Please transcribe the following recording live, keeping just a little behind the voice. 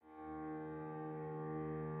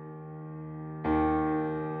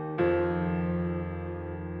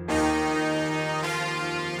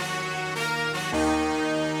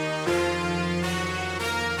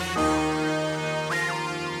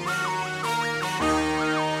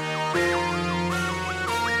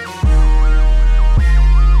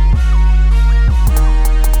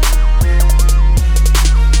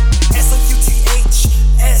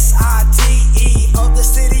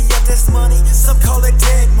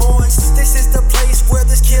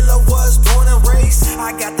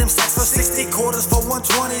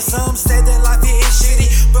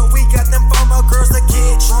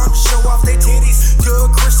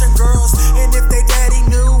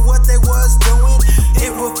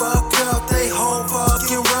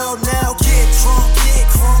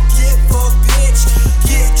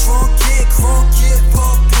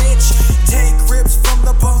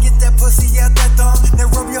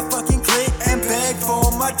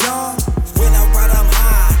dawn. When I ride, I'm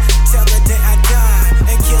high, till the day I die.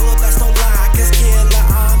 And killer, that's no lie, cause killer,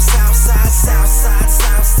 I'm Southside, Southside,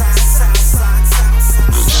 Southside, Southside,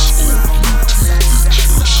 Southside, Southside.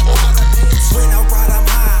 When I ride, I'm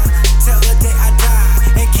high, till the day I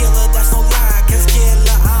die. And killer, that's no lie, cause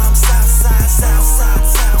killer, I'm Southside, Southside,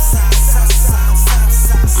 Southside, Southside,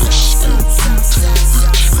 Southside,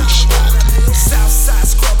 Southside,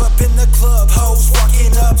 scrub up in the club, hoes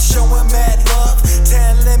walking up, showing mad love,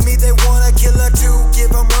 telling me they want a killer to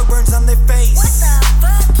give them rug burns on their face. What the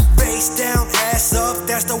fuck? Face down, ass up,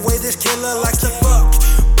 that's the way this killer likes to fuck.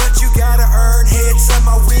 But you gotta earn hits on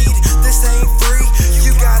my weed, this ain't free.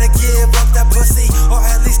 You gotta give up that pussy, or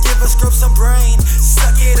at least give a scrub some brain.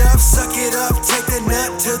 Suck it up, take the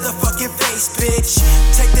nut to the fucking face, bitch.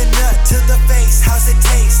 Take the nut to the face, how's it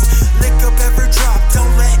taste? Lick up every drop,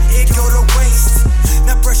 don't let it go to waste.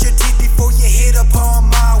 Now brush your teeth before you hit upon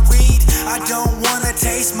my weed. I don't wanna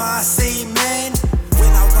taste my semen.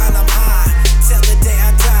 When I ride, I'm high, till the day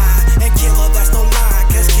I die. And killer, that's no lie,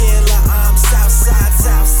 cause killer, I'm Southside,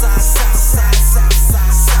 Southside, Southside,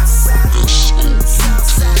 Southside, Southside,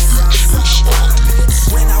 Southside, Southside.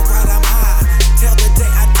 When I ride, I'm high, till the day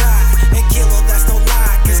I die. And killer, that's no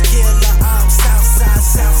lie, cause killer, I'm Southside,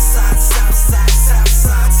 Southside, Southside,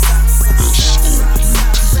 Southside, Southside, Southside.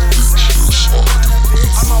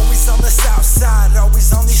 I'm always on the south side,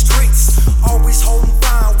 always on these streets, always holding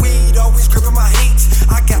fine weed, always gripping my heat.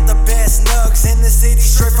 I got the best nugs in the city,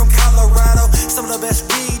 straight from Colorado. Some of the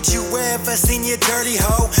best weed you ever seen, you dirty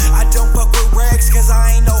hoe. I don't fuck with rags, cause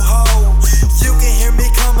I ain't no hoe. You can hear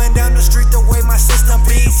me coming down the street the way my system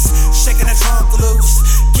beats, shaking the trunk loose,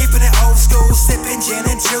 keeping it old school, sipping gin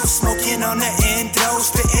and juice, smoking on the endo,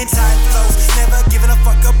 spitting tight flows, never giving a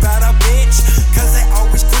fuck about a bitch, cause they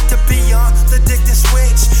always quick to be on the dick and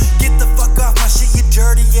switch. Get the fuck off my shit, you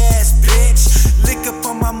dirty ass bitch. Lick up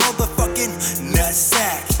on my motherfucking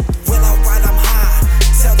nutsack. When I ride, I'm high,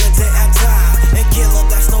 till the day I die. And killer,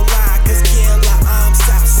 that's no lie, cause killer, I'm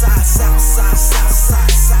Southside, Southside, Southside,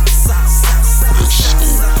 Southside, Southside,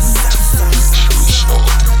 Southside, Southside.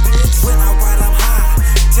 When I ride, I'm high,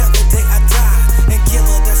 till the day I die. And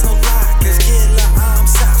killer, that's no lie, cause killer, I'm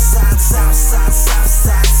Southside, Southside,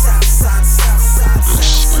 Southside, Southside, Southside,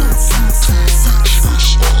 Southside,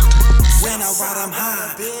 Southside. When I ride, I'm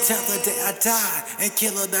high, till the day I die. And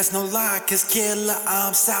killer, that's no lie, cause killer,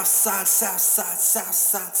 I'm Southside, Southside,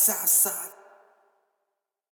 Southside, Southside.